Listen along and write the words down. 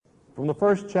From the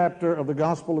first chapter of the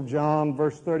Gospel of John,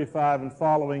 verse 35 and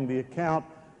following, the account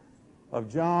of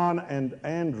John and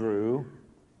Andrew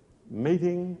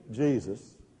meeting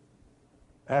Jesus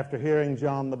after hearing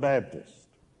John the Baptist.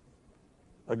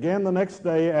 Again, the next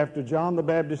day after John the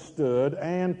Baptist stood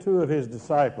and two of his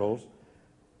disciples,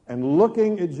 and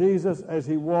looking at Jesus as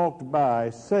he walked by,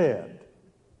 said,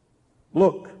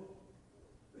 "Look,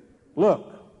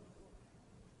 look,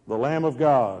 the Lamb of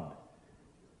God."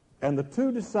 And the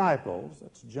two disciples,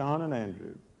 that's John and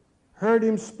Andrew, heard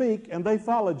him speak, and they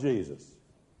followed Jesus.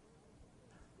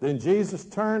 Then Jesus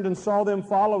turned and saw them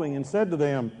following and said to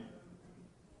them,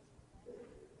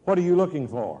 "What are you looking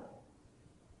for?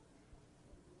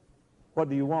 What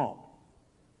do you want?"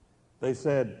 They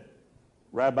said,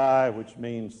 "Rabbi," which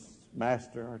means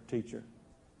master or teacher,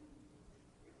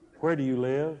 "where do you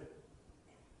live?"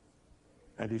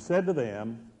 And he said to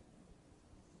them,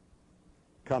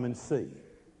 "Come and see."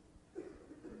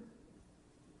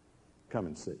 Come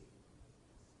and see.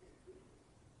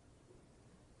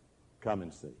 Come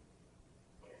and see.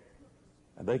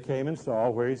 And they came and saw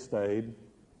where he stayed,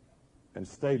 and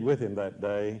stayed with him that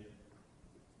day,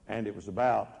 and it was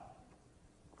about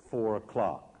 4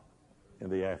 o'clock in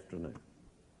the afternoon.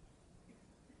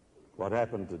 What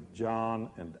happened to John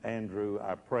and Andrew,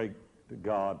 I pray to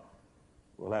God,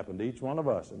 will happen to each one of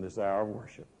us in this hour of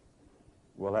worship.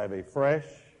 We'll have a fresh,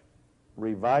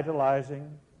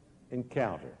 revitalizing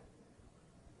encounter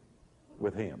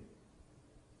with him.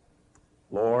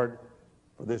 Lord,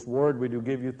 for this word we do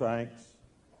give you thanks,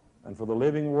 and for the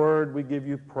living word we give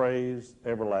you praise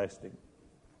everlasting.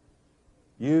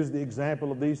 Use the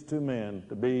example of these two men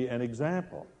to be an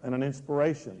example and an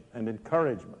inspiration and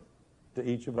encouragement to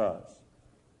each of us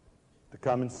to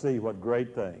come and see what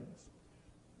great things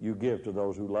you give to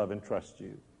those who love and trust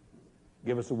you.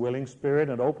 Give us a willing spirit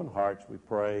and open hearts, we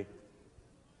pray.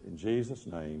 In Jesus'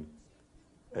 name,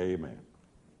 amen.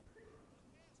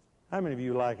 How many of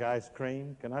you like ice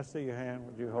cream? Can I see your hand?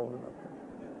 Would you hold it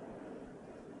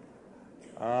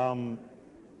up?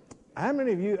 How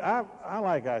many of you, I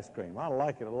like ice cream. I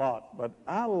like it a lot, but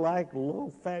I like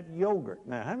low-fat yogurt.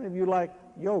 Now, how many of you like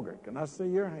yogurt? Can I see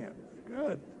your hand?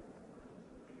 Good.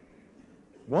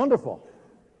 Wonderful.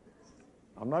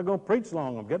 I'm not going to preach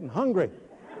long. I'm getting hungry.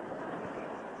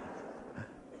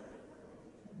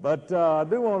 But I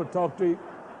do want to talk to you.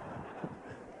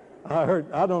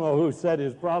 I don't know who said it.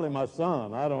 It's probably my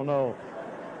son. I don't know.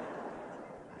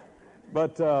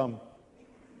 But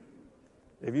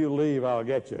if you leave, I'll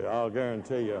get you. I'll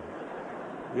guarantee you.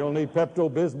 You'll need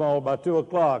Pepto-Bismol by 2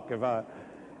 o'clock.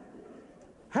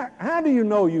 How do you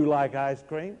know you like ice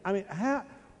cream? I mean,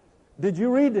 did you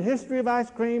read the history of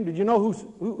ice cream? Did you know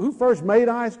who first made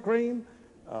ice cream?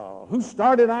 Who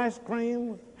started ice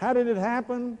cream? How did it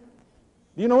happen?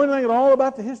 Do you know anything at all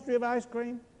about the history of ice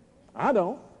cream? I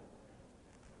don't.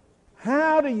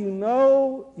 How do you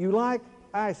know you like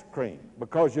ice cream?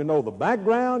 Because you know the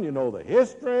background, you know the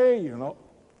history,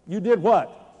 you did what?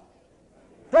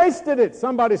 Tasted it.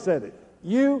 Somebody said it.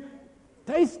 You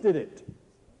tasted it.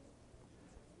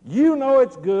 You know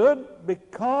it's good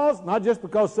because, not just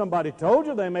because somebody told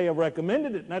you, they may have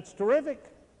recommended it, and that's terrific.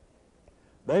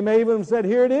 They may even have said,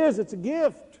 "Here it is, it's a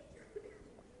gift."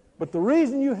 But the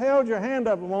reason you held your hand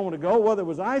up a moment ago, whether it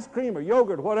was ice cream or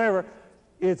yogurt or whatever,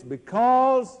 it's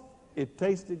because it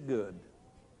tasted good.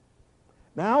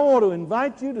 Now, I want to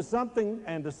invite you to something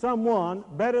and to someone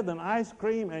better than ice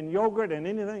cream and yogurt and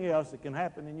anything else that can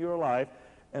happen in your life,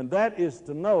 and that is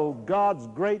to know God's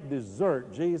great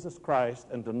dessert, Jesus Christ,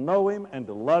 and to know him and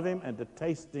to love him and to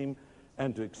taste him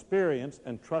and to experience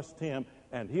and trust him,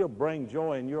 and he'll bring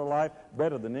joy in your life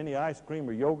better than any ice cream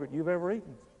or yogurt you've ever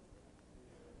eaten.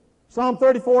 Psalm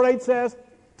 34:8 says,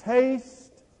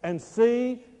 "Taste and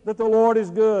see that the Lord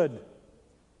is good."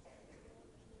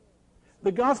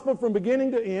 The gospel from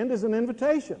beginning to end is an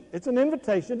invitation. It's an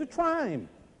invitation to try him.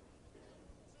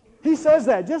 He says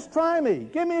that, just try me.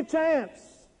 Give me a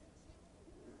chance.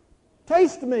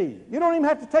 Taste me. You don't even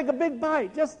have to take a big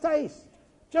bite. Just taste.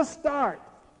 Just start.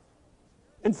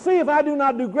 And see if I do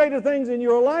not do greater things in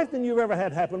your life than you've ever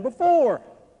had happen before.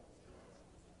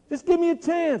 Just give me a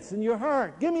chance in your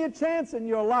heart. Give me a chance in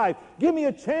your life. Give me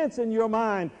a chance in your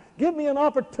mind. Give me an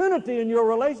opportunity in your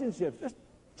relationships. Just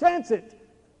chance it.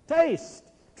 Taste,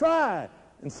 try,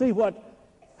 and see what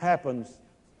happens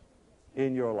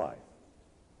in your life.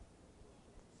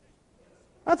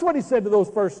 That's what he said to those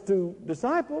first two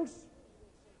disciples.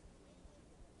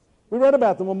 We read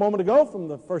about them a moment ago from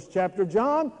the first chapter of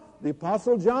John. The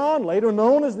Apostle John, later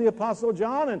known as the Apostle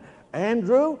John, and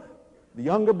Andrew, the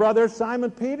younger brother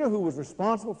Simon Peter, who was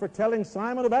responsible for telling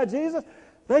Simon about Jesus.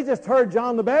 They just heard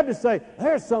John the Baptist say,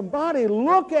 there's somebody,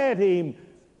 look at him.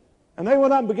 And they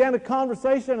went up and began a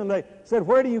conversation, and they said,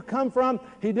 where do you come from?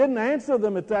 He didn't answer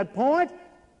them at that point.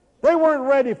 They weren't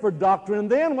ready for doctrine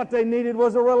then. What they needed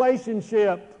was a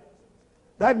relationship.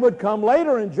 That would come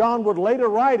later, and John would later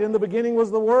write, in the beginning was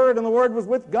the Word, and the Word was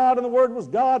with God, and the Word was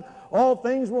God. All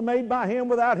things were made by Him.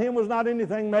 Without Him was not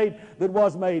anything made that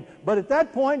was made. But at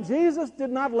that point, Jesus did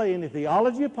not lay any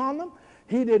theology upon them.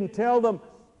 He didn't tell them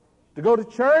to go to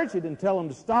church. He didn't tell them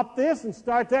to stop this and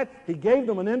start that. He gave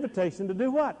them an invitation to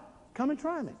do what? Come and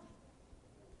try me.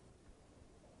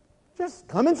 Just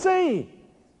come and see.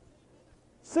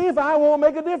 See if I won't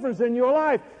make a difference in your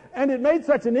life. And it made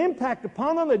such an impact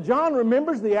upon them that John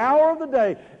remembers the hour of the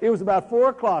day. It was about 4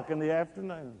 o'clock in the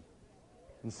afternoon.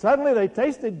 And suddenly they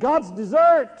tasted God's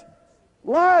dessert,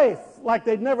 life, like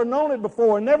they'd never known it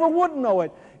before and never would know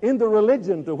it in the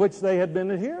religion to which they had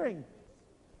been adhering.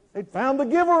 They'd found the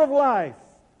giver of life.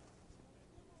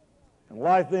 And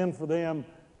life then for them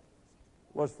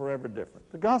was forever different.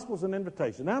 The gospel's an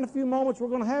invitation. Now in a few moments we're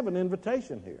going to have an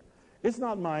invitation here. It's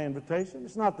not my invitation.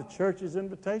 It's not the church's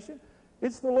invitation.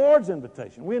 It's the Lord's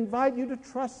invitation. We invite you to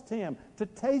trust Him, to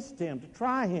taste Him, to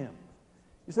try Him.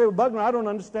 You say, well, Buckner, I don't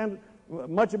understand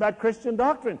much about Christian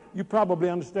doctrine. You probably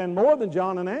understand more than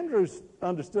John and Andrew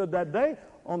understood that day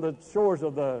on the shores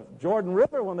of the Jordan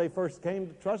River when they first came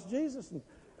to trust Jesus and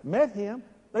met Him.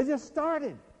 They just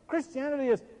started. Christianity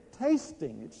is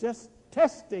tasting. It's just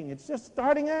testing. It's just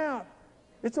starting out.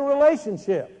 It's a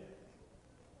relationship.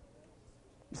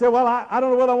 You say, well, I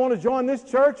don't know whether I want to join this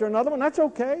church or another one. That's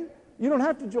okay. You don't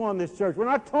have to join this church. We're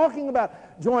not talking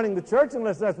about joining the church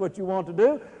unless that's what you want to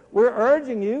do. We're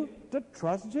urging you to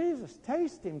trust Jesus.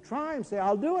 Taste Him. Try Him. Say,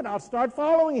 I'll do it. I'll start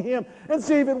following Him and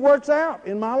see if it works out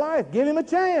in my life. Give Him a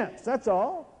chance. That's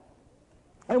all.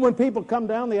 And when people come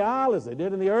down the aisle, as they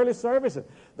did in the early service, and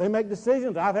they make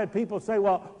decisions, I've had people say,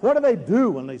 well, what do they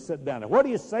do when they sit down there? What do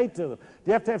you say to them? Do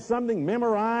you have to have something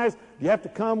memorized? Do you have to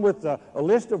come with a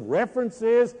list of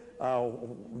references?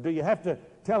 Do you have to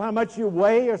tell how much you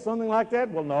weigh or something like that?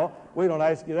 Well, no, we don't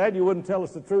ask you that. You wouldn't tell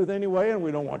us the truth anyway, and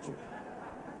we don't want you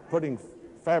putting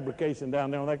fabrication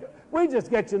down there. We just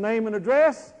get your name and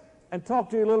address and talk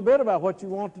to you a little bit about what you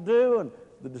want to do and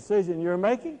the decision you're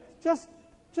making. Just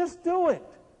do it.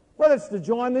 Whether it's to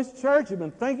join this church, you've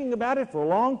been thinking about it for a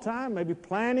long time, maybe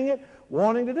planning it,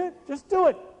 wanting to do it, just do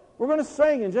it. We're going to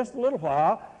sing in just a little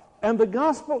while, and the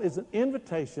gospel is an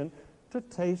invitation to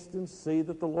taste and see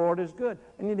that the Lord is good.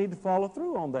 And you need to follow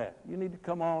through on that. You need to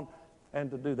come on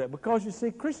and to do that. Because you see,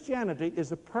 Christianity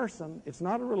is a person. It's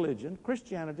not a religion.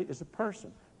 Christianity is a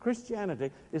person.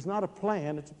 Christianity is not a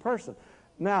plan. It's a person.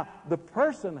 Now, the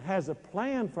person has a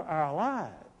plan for our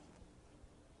lives.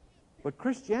 But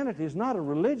Christianity is not a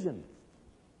religion.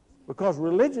 Because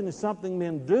religion is something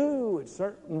men do. It's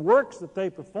certain works that they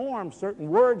perform, certain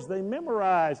words they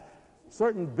memorize,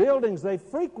 certain buildings they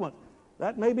frequent.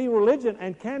 That may be religion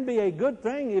and can be a good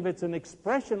thing if it's an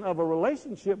expression of a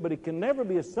relationship, but it can never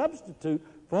be a substitute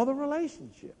for the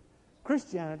relationship.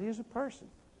 Christianity is a person.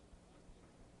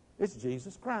 It's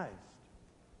Jesus Christ.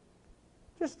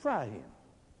 Just try Him.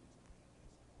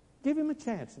 Give Him a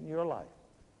chance in your life.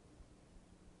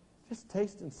 Just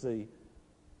taste and see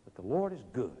that the Lord is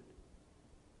good.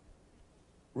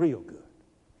 Real good.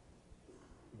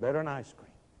 Better than ice cream.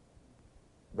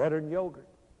 Better than yogurt.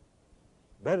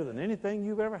 Better than anything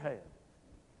you've ever had.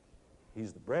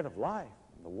 He's the bread of life,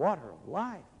 the water of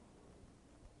life.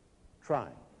 Try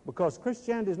Him. Because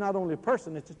Christianity is not only a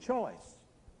person, it's a choice.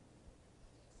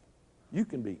 You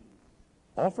can be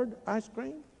offered ice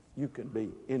cream. You can be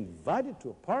invited to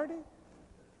a party.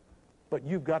 But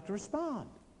you've got to respond.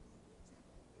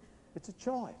 It's a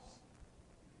choice.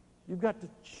 You've got to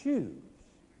choose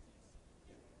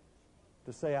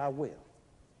to say, I will.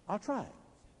 I'll try it.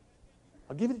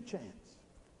 I'll give it a chance.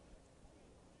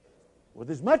 With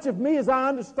as much of me as I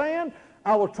understand,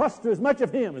 I will trust to as much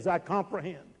of Him as I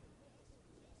comprehend.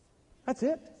 That's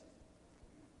it.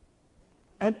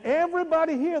 And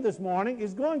everybody here this morning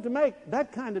is going to make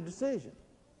that kind of decision.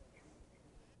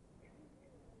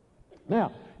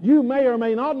 Now, you may or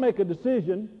may not make a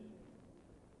decision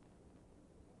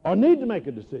or need to make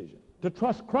a decision to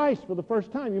trust Christ for the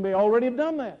first time. You may already have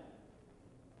done that.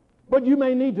 But you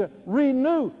may need to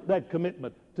renew that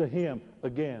commitment to Him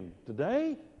again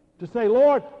today to say,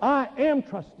 Lord, I am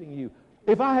trusting You.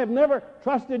 If I have never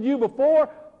trusted You before,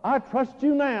 I trust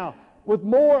You now. With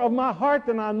more of my heart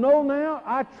than I know now,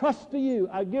 I trust to You.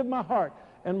 I give my heart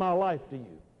and my life to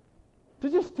You. To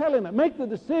just tell Him that. Make the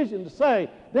decision to say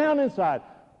down inside,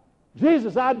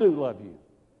 Jesus, I do love You.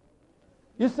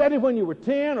 You said it when you were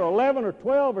 10 or 11 or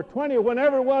 12 or 20 or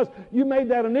whenever it was you made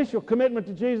that initial commitment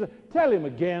to Jesus. Tell him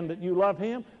again that you love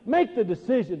him. Make the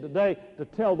decision today to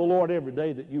tell the Lord every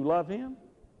day that you love him.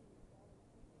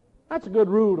 That's a good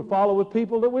rule to follow with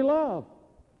people that we love.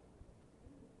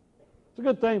 It's a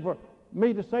good thing for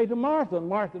me to say to Martha and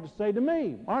Martha to say to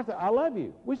me, Martha, I love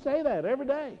you. We say that every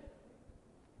day.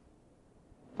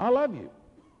 I love you.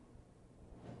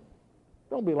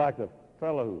 Don't be like the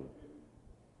fellow who was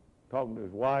talking to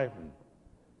his wife and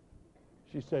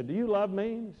she said, do you love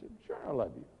me? And he said, sure, I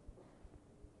love you.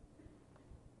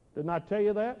 Didn't I tell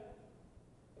you that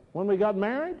when we got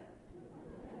married?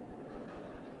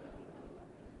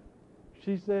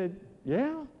 She said,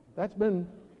 yeah, that's been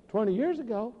 20 years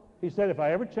ago. He said, if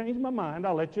I ever change my mind,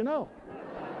 I'll let you know.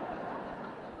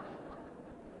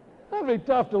 That'd be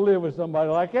tough to live with somebody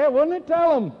like that, wouldn't it?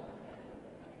 Tell them.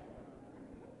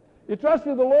 You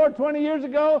trusted the Lord 20 years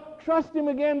ago, trust him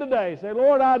again today. Say,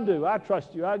 Lord, I do. I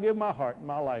trust you. I give my heart and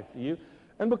my life to you.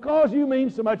 And because you mean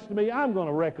so much to me, I'm going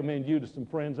to recommend you to some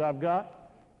friends I've got.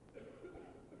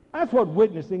 That's what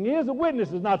witnessing is. A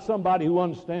witness is not somebody who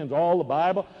understands all the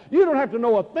Bible. You don't have to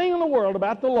know a thing in the world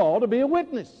about the law to be a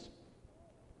witness.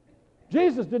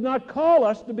 Jesus did not call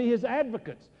us to be his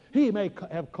advocates. He may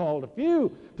have called a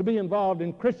few to be involved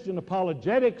in Christian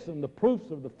apologetics and the proofs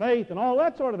of the faith and all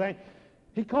that sort of thing.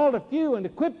 He called a few and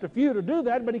equipped a few to do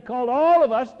that, but he called all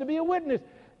of us to be a witness.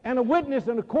 And a witness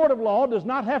in a court of law does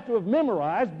not have to have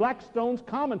memorized Blackstone's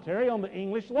commentary on the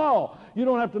English law. You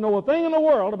don't have to know a thing in the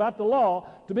world about the law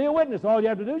to be a witness. All you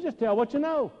have to do is just tell what you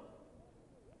know.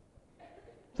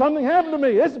 Something happened to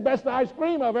me. This is the best ice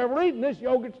cream I've ever eaten. This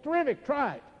yogurt's terrific.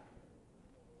 Try it.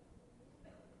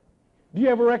 Do you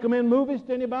ever recommend movies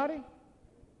to anybody?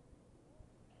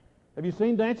 Have you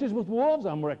seen Dances with Wolves?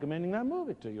 I'm recommending that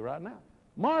movie to you right now.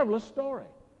 Marvelous story.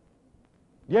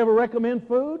 Do you ever recommend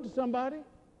food to somebody?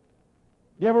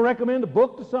 Do you ever recommend a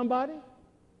book to somebody?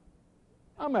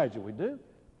 I imagine we do.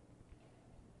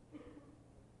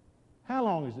 How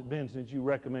long has it been since you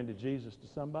recommended Jesus to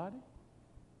somebody?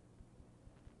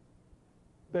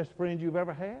 Best friend you've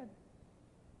ever had?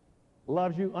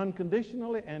 Loves you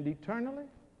unconditionally and eternally?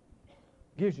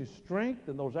 Gives you strength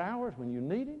in those hours when you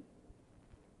need him?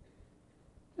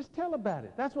 Just tell about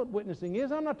it. That's what witnessing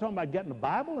is. I'm not talking about getting the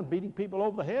Bible and beating people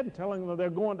over the head and telling them they're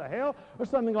going to hell or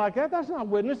something like that. That's not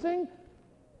witnessing.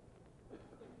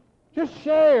 Just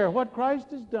share what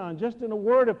Christ has done, just in a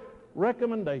word of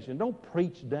recommendation. Don't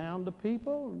preach down to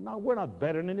people. No, we're not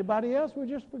better than anybody else. We're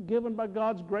just forgiven by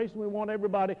God's grace, and we want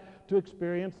everybody to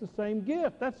experience the same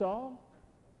gift. That's all.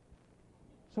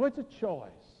 So it's a choice.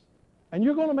 And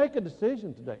you're going to make a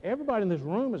decision today. Everybody in this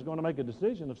room is going to make a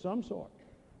decision of some sort.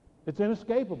 It's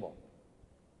inescapable.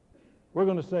 We're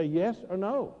going to say yes or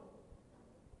no.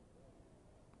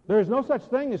 There is no such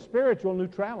thing as spiritual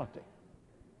neutrality.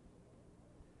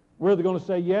 We're either going to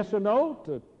say yes or no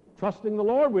to trusting the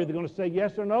Lord. We're either going to say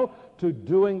yes or no to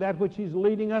doing that which he's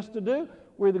leading us to do.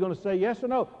 We're either going to say yes or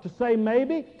no. To say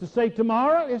maybe, to say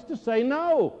tomorrow, is to say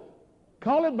no.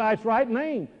 Call it by its right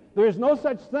name. There is no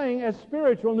such thing as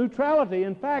spiritual neutrality.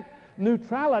 In fact,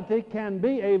 neutrality can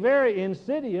be a very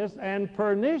insidious and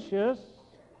pernicious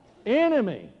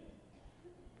enemy.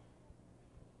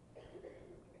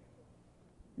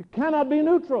 You cannot be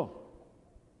neutral.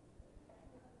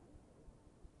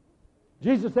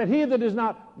 Jesus said, he that is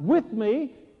not with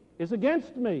me is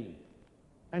against me,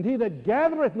 and he that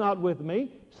gathereth not with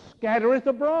me scattereth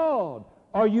abroad.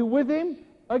 Are you with him?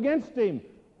 Against him.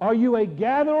 Are you a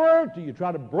gatherer? Do you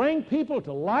try to bring people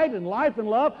to light and life and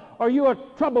love? Are you a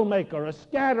troublemaker, a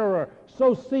scatterer,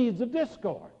 sow seeds of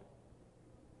discord?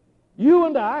 You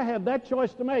and I have that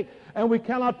choice to make, and we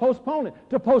cannot postpone it.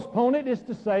 To postpone it is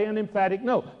to say an emphatic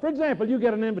no. For example, you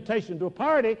get an invitation to a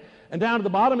party, and down at the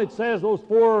bottom it says those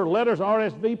 4 letters,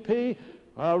 RSVP,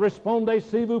 Respondez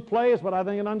s'il vous plaît is what I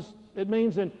think it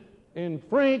means in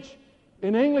French.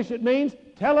 In English it means,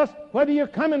 tell us whether you're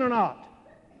coming or not.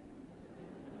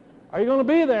 Are you going to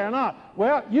be there or not?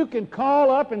 Well, you can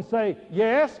call up and say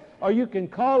yes, or you can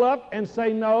call up and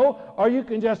say no, or you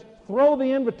can just throw the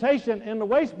invitation in the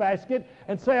wastebasket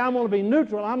and say, I'm going to be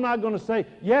neutral. I'm not going to say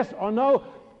yes or no.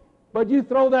 But you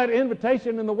throw that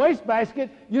invitation in the wastebasket,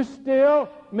 you still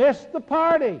miss the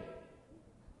party.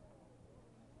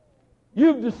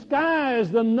 You've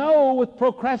disguised the no with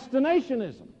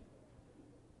procrastinationism.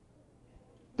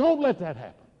 Don't let that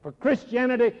happen. For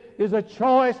Christianity is a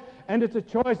choice, and it's a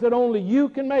choice that only you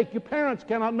can make. Your parents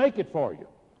cannot make it for you.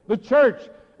 The church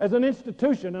as an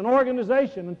institution, an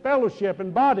organization, and fellowship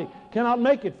and body cannot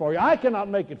make it for you. I cannot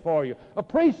make it for you. A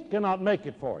priest cannot make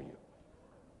it for you.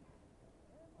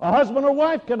 A husband or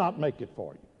wife cannot make it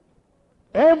for you.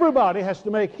 Everybody has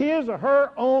to make his or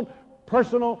her own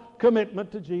personal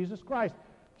commitment to Jesus Christ.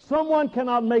 Someone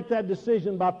cannot make that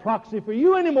decision by proxy for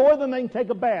you any more than they can take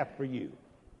a bath for you,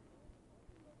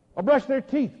 or brush their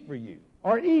teeth for you,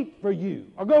 or eat for you,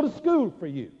 or go to school for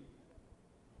you.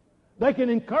 They can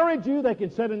encourage you, they can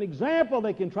set an example,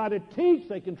 they can try to teach,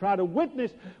 they can try to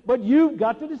witness, but you've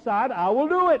got to decide, I will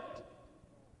do it.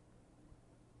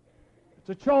 It's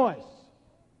a choice.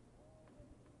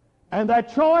 And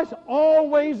that choice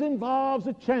always involves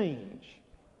a change.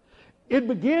 It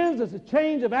begins as a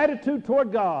change of attitude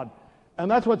toward God. And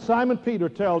that's what Simon Peter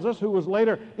tells us, who was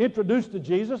later introduced to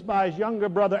Jesus by his younger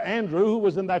brother Andrew, who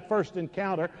was in that first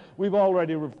encounter we've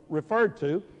already referred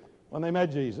to when they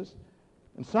met Jesus.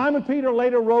 And Simon Peter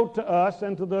later wrote to us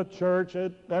and to the church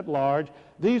at large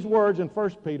these words in 1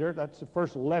 Peter. That's the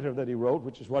first letter that he wrote,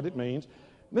 which is what it means.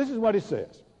 This is what he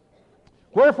says.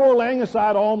 Wherefore, laying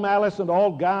aside all malice and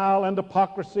all guile and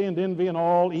hypocrisy and envy and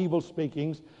all evil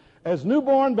speakings, as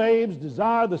newborn babes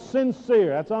desire the sincere,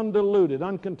 that's undiluted,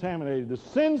 uncontaminated, the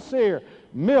sincere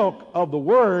milk of the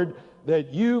Word,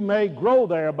 that you may grow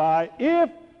thereby, if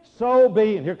so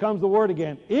be, and here comes the word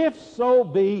again, if so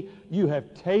be you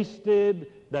have tasted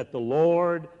that the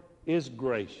Lord is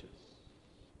gracious.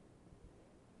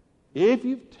 If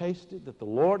you've tasted that the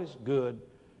Lord is good,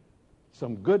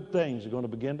 some good things are going to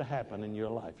begin to happen in your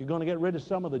life. You're going to get rid of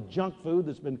some of the junk food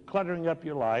that's been cluttering up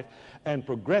your life, and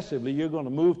progressively you're going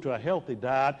to move to a healthy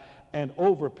diet, and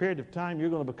over a period of time you're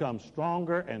going to become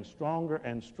stronger and stronger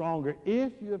and stronger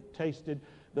if you have tasted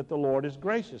that the Lord is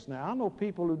gracious. Now, I know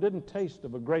people who didn't taste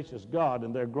of a gracious God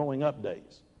in their growing up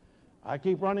days. I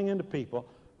keep running into people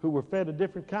who were fed a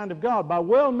different kind of God by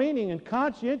well-meaning and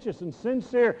conscientious and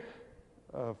sincere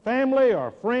family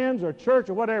or friends or church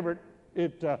or whatever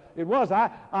it was.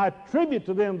 I attribute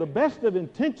to them the best of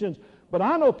intentions, but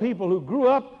I know people who grew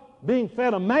up being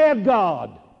fed a mad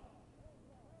God,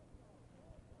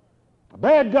 a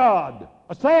bad God,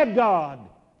 a sad God.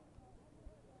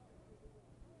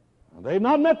 Now, they've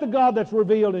not met the God that's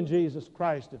revealed in Jesus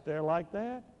Christ if they're like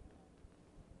that.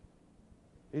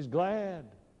 He's glad,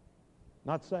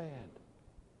 not sad.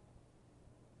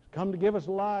 He's come to give us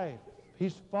life.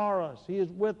 He's for us. He is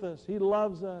with us. He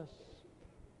loves us.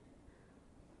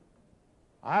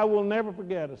 I will never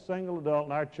forget a single adult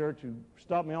in our church who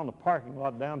stopped me on the parking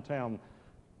lot downtown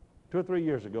 2 or 3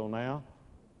 years ago now.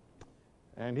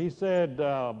 And he said,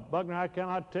 Buckner, I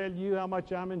cannot tell you how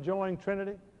much I'm enjoying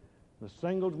Trinity, the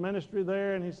singles ministry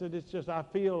there. And he said, it's just, I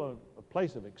feel a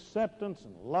place of acceptance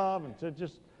and love, and it's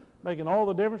just making all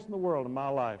the difference in the world in my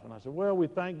life. And I said, well, we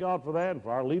thank God for that and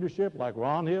for our leadership, like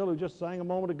Ron Hill, who just sang a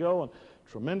moment ago, and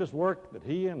tremendous work that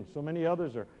he and so many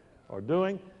others are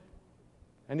doing.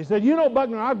 And he said, you know,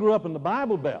 Buckner, I grew up in the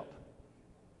Bible Belt.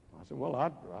 I said, well, I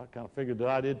kind of figured that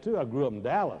I did too. I grew up in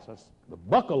Dallas. That's the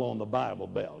buckle on the Bible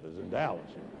Belt is in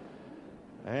Dallas.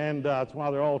 And that's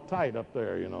why they're all tight up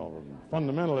there, you know.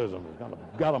 Fundamentalism has kind of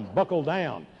got them buckled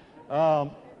down.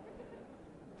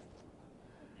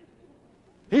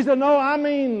 He said, no, I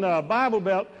mean Bible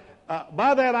Belt.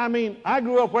 By that I mean I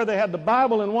grew up where they had the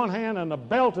Bible in one hand and the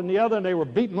belt in the other, and they were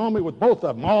beating on me with both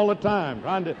of them all the time,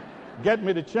 trying to get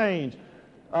me to change.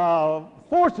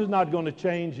 Force is not going to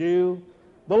change you.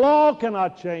 The law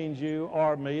cannot change you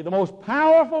or me. The most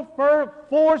powerful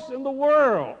force in the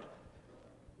world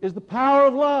is the power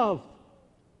of love,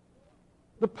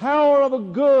 the power of a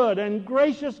good and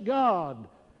gracious God.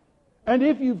 And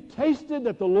if you've tasted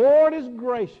that the Lord is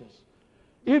gracious,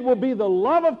 it will be the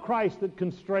love of Christ that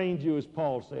constrains you, as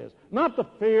Paul says. Not the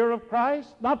fear of Christ,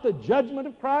 not the judgment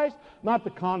of Christ, not the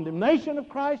condemnation of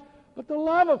Christ, but the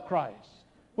love of Christ.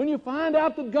 When you find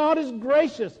out that God is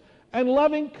gracious and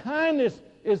loving kindness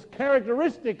is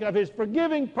characteristic of His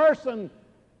forgiving person,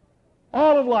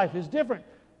 all of life is different.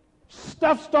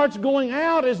 Stuff starts going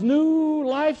out as new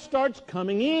life starts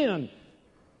coming in.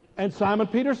 And Simon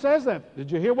Peter says that.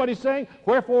 Did you hear what he's saying?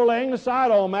 Wherefore, laying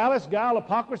aside all malice, guile,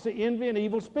 hypocrisy, envy, and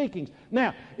evil speakings.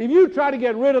 Now, if you try to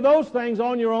get rid of those things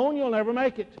on your own, you'll never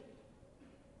make it.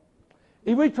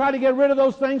 If we try to get rid of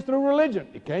those things through religion,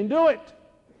 you can't do it.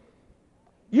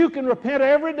 You can repent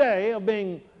every day of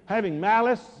having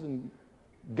malice and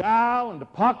guile and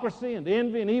hypocrisy and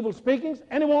envy and evil speakings,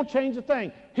 and it won't change a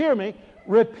thing. Hear me.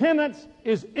 Repentance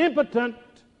is impotent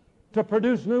to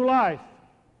produce new life.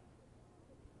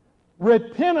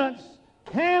 Repentance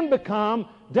can become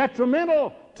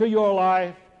detrimental to your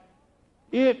life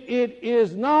if it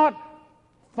is not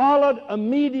followed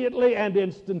immediately and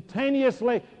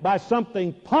instantaneously by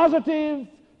something positive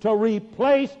to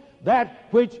replace that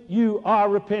which you are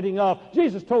repenting of.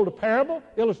 Jesus told a parable,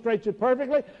 illustrates it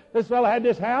perfectly. This fellow had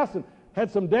this house, and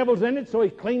had some devils in it, so he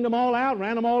cleaned them all out,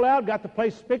 ran them all out, got the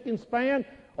place spick and span,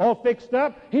 all fixed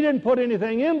up. He didn't put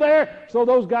anything in there, so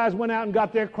those guys went out and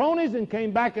got their cronies and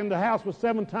came back, and the house was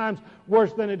 7 times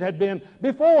worse than it had been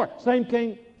before. Same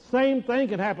thing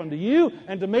can happen to you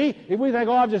and to me if we think,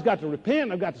 oh, I've just got to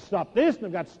repent, I've got to stop this, and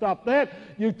I've got to stop that.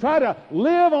 You try to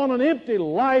live on an empty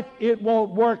life, it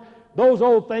won't work. Those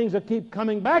old things that keep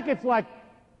coming back, it's like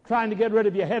trying to get rid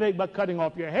of your headache by cutting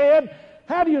off your head.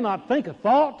 How do you not think a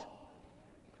thought?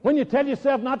 When you tell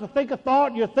yourself not to think a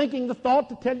thought, you're thinking the thought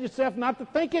to tell yourself not to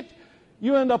think it.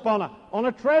 You end up on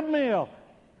a treadmill.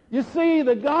 You see,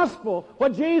 the gospel,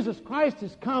 what Jesus Christ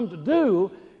has come to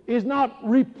do is not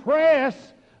repress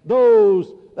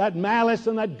that malice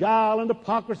and that guile and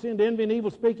hypocrisy and envy and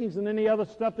evil speakings and any other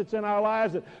stuff that's in our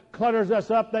lives that clutters us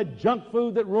up, that junk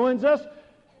food that ruins us.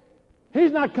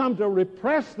 He's not come to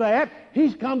repress that.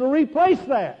 He's come to replace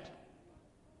that.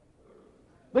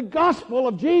 The gospel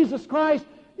of Jesus Christ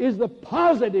is the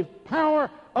positive power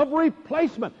of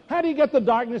replacement. How do you get the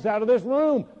darkness out of this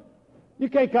room? You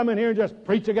can't come in here and just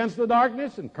preach against the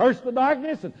darkness and curse the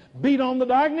darkness and beat on the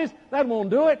darkness. That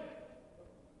won't do it.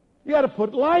 You got to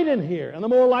put light in here. And the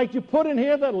more light you put in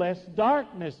here, the less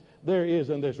darkness there is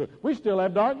in this room. We still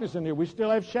have darkness in here. We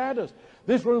still have shadows.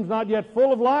 This room's not yet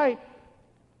full of light.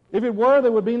 If it were,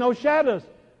 there would be no shadows.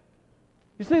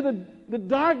 You see, the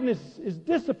darkness is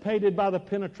dissipated by the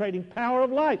penetrating power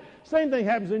of light. Same thing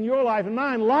happens in your life and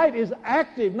mine. Light is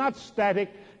active, not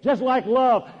static, just like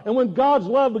love. And when God's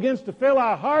love begins to fill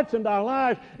our hearts and our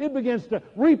lives, it begins to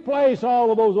replace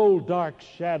all of those old dark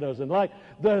shadows. And like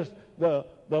the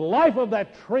life of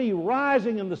that tree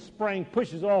rising in the spring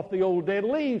pushes off the old dead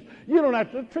leaves.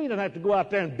 The tree doesn't have to go out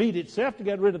there and beat itself to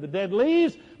get rid of the dead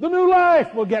leaves. The new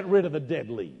life will get rid of the dead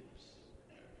leaves.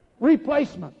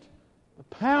 Replacement.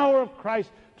 The power of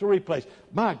Christ to replace.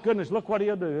 My goodness, look what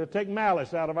He'll do. He'll take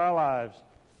malice out of our lives.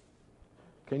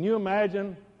 Can you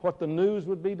imagine what the news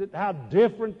would be, how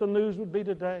different the news would be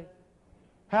today?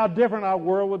 How different our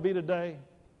world would be today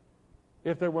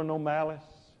if there were no malice,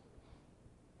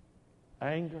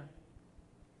 anger,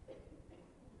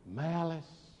 malice,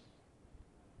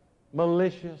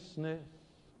 maliciousness,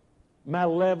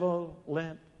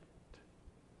 malevolent,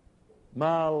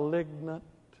 malignant.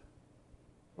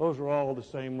 Those are all the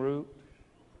same root.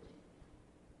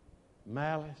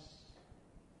 Malice.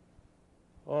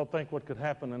 Oh, think what could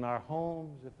happen in our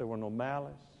homes if there were no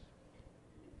malice.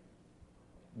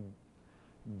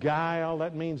 Guile,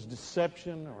 that means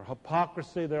deception or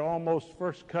hypocrisy. They're almost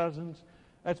first cousins.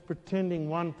 That's pretending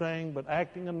one thing but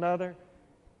acting another.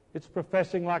 It's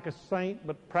professing like a saint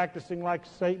but practicing like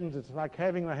Satan's. It's like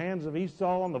having the hands of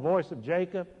Esau and the voice of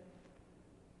Jacob.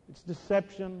 It's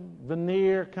deception,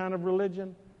 veneer kind of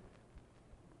religion.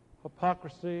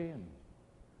 Hypocrisy and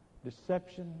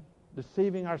deception,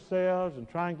 deceiving ourselves and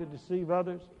trying to deceive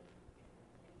others.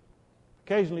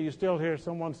 Occasionally you still hear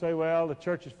someone say, well, the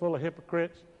church is full of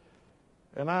hypocrites.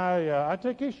 And I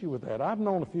take issue with that. I've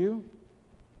known a few.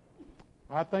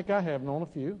 I think I have known a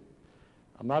few.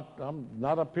 I'm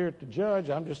not up here to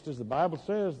judge. I'm just, as the Bible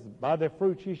says, by their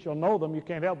fruits ye shall know them. You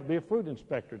can't help but be a fruit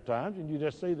inspector at times, and you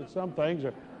just see that some things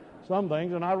are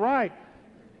not right.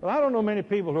 But I don't know many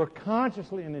people who are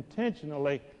consciously and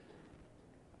intentionally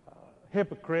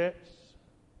hypocrites.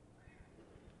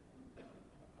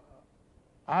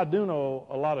 I do know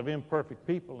a lot of imperfect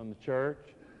people in the church.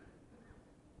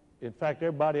 In fact,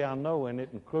 everybody I know in it,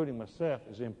 including myself,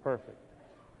 is imperfect.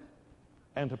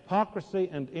 And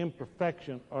hypocrisy and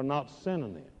imperfection are not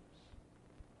synonyms.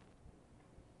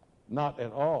 Not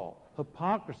at all.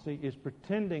 Hypocrisy is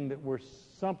pretending that we're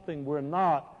something we're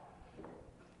not.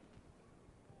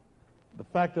 The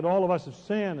fact that all of us have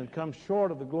sinned and come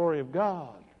short of the glory of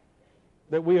God,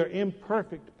 that we are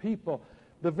imperfect people,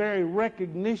 the very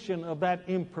recognition of that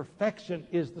imperfection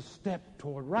is the step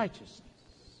toward righteousness.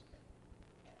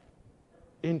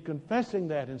 In confessing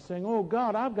that and saying, oh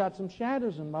God, I've got some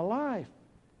shadows in my life.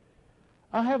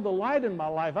 I have the light in my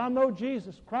life. I know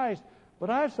Jesus Christ, but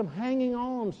I have some hanging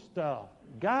on stuff.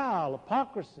 Guile,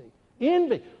 hypocrisy,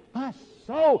 envy. My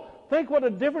soul. Think what a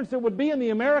difference there would be in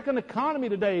the American economy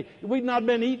today if we'd not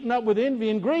been eaten up with envy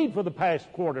and greed for the past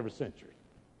quarter of a century.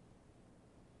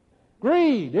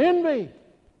 Greed, envy,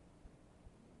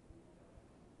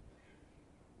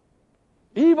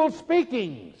 evil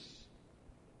speakings.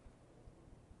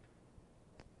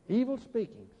 Evil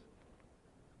speakings.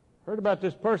 Heard about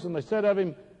this person. They said of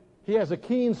him, he has a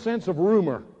keen sense of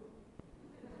rumor.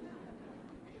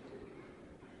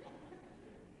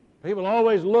 People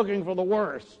always looking for the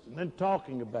worst and then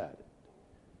talking about it.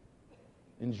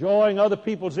 Enjoying other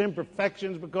people's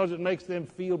imperfections because it makes them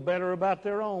feel better about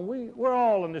their own. We're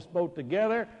all in this boat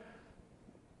together.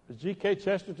 As G.K.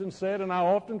 Chesterton said, and I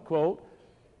often quote,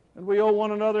 and we owe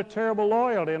one another terrible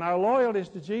loyalty, and our loyalty is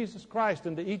to Jesus Christ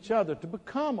and to each other to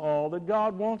become all that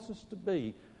God wants us to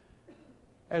be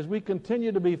as we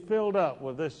continue to be filled up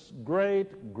with this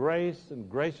great grace and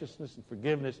graciousness and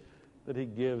forgiveness that He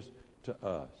gives to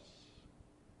us.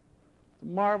 It's a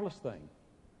marvelous thing.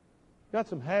 Got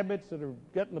some habits that are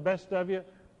getting the best of you?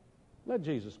 Let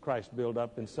Jesus Christ build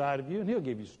up inside of you, and He'll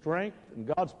give you strength,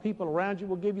 and God's people around you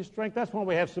will give you strength. That's why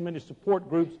we have so many support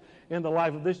groups in the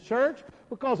life of this church,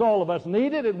 because all of us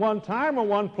need it at one time or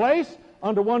one place,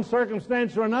 under one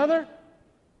circumstance or another.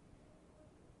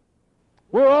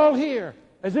 We're all here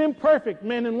as imperfect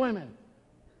men and women.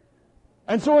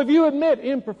 And so if you admit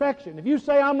imperfection, if you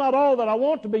say, I'm not all that I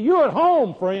want to be, you're at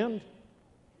home, friend.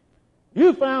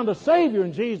 You found a Savior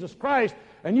in Jesus Christ,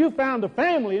 and you found a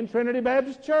family in Trinity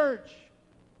Baptist Church.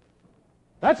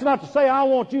 That's not to say I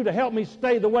want you to help me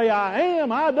stay the way I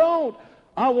am. I don't.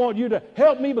 I want you to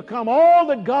help me become all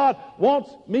that God wants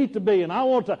me to be. And I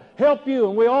want to help you,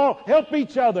 and we all help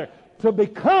each other to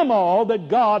become all that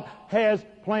God has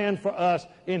planned for us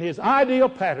in His ideal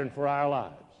pattern for our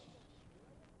lives.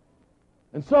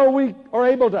 And so we are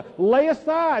able to lay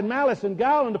aside malice and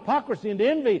guile and hypocrisy and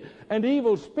envy and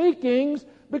evil speakings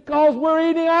because we're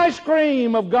eating ice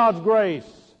cream of God's grace.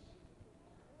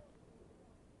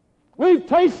 We've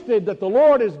tasted that the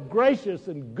Lord is gracious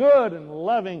and good and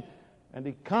loving, and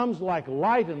He comes like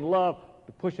light and love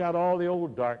to push out all the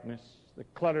old darkness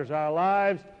that clutters our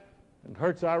lives and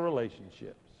hurts our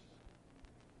relationships.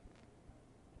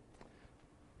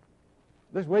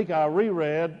 This week I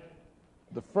reread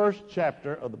the first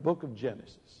chapter of the book of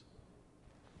Genesis.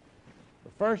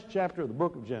 The first chapter of the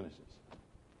book of Genesis.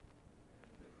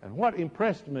 And what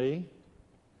impressed me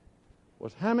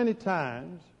was how many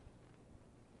times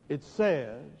it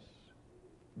says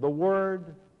the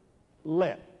word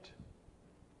let.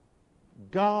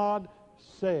 God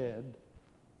said,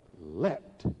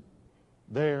 let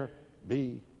there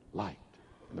be light.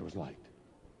 And there was light.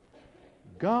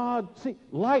 God, see,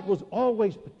 light was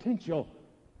always potential,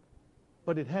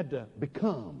 but it had to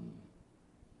become.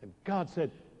 And God said,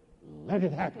 let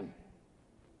it happen.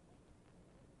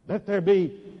 Let there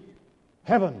be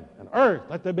heaven and earth.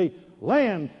 Let there be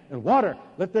land and water.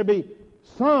 Let there be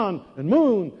sun and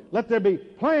moon. Let there be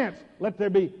plants. Let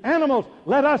there be animals.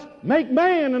 Let us make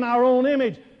man in our own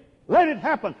image. Let it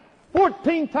happen.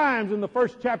 14 times in the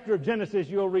first chapter of Genesis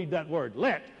you'll read that word.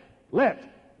 Let.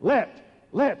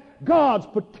 God's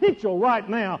potential right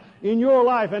now in your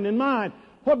life and in mine.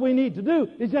 What we need to do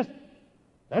is just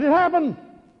let it happen.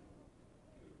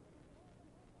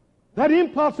 That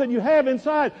impulse that you have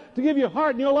inside to give your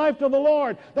heart and your life to the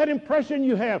Lord, that impression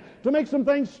you have to make some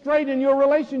things straight in your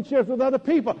relationships with other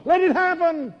people, let it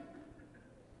happen.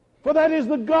 For that is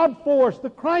the God force, the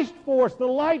Christ force, the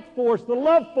light force, the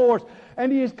love force,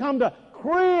 and He has come to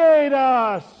create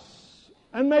us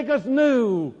and make us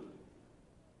new.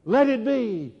 Let it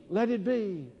be, let it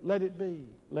be, let it be,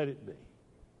 let it be.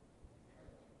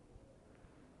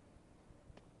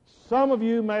 Some of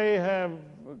you may have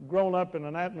grown up in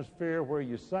an atmosphere where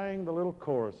you sang the little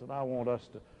chorus that I want us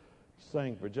to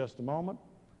sing for just a moment.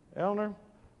 Eleanor,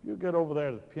 you get over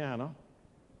there to the piano.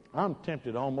 I'm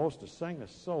tempted almost to sing a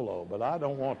solo, but I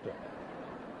don't want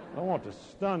to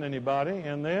stun anybody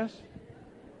in this.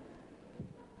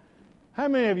 How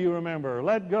many of you remember,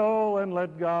 let go and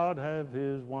let God have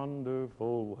His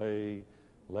wonderful way.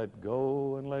 Let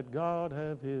go and let God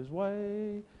have His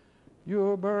way.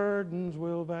 Your burdens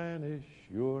will vanish,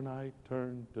 your night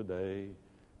turn to day.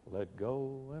 Let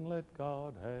go and let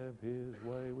God have His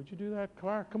way. Would you do that,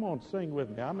 Clark? Come on, sing with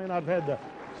me. I may not have had the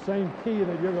same key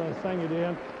that you're going to sing it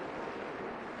in.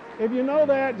 If you know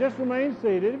that, just remain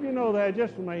seated. If you know that,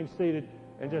 just remain seated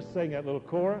and just sing that little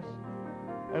chorus.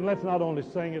 And let's not only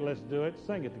sing it, let's do it.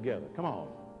 Sing it together. Come on.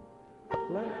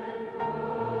 Let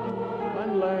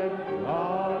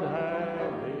God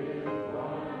have His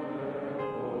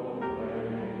wonderful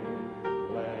way.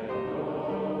 Let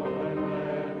go and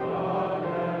let God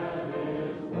have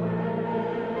His way.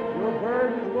 Your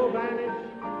burdens will vanish.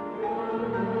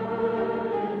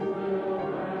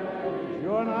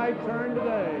 Your night turn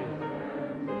today.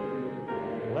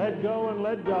 Let go and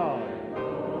let God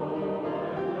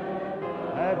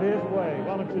have His way.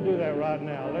 Why don't you do that right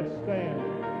now? Let's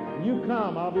stand. You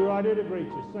come. I'll be right here to greet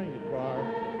you. Sing it, choir.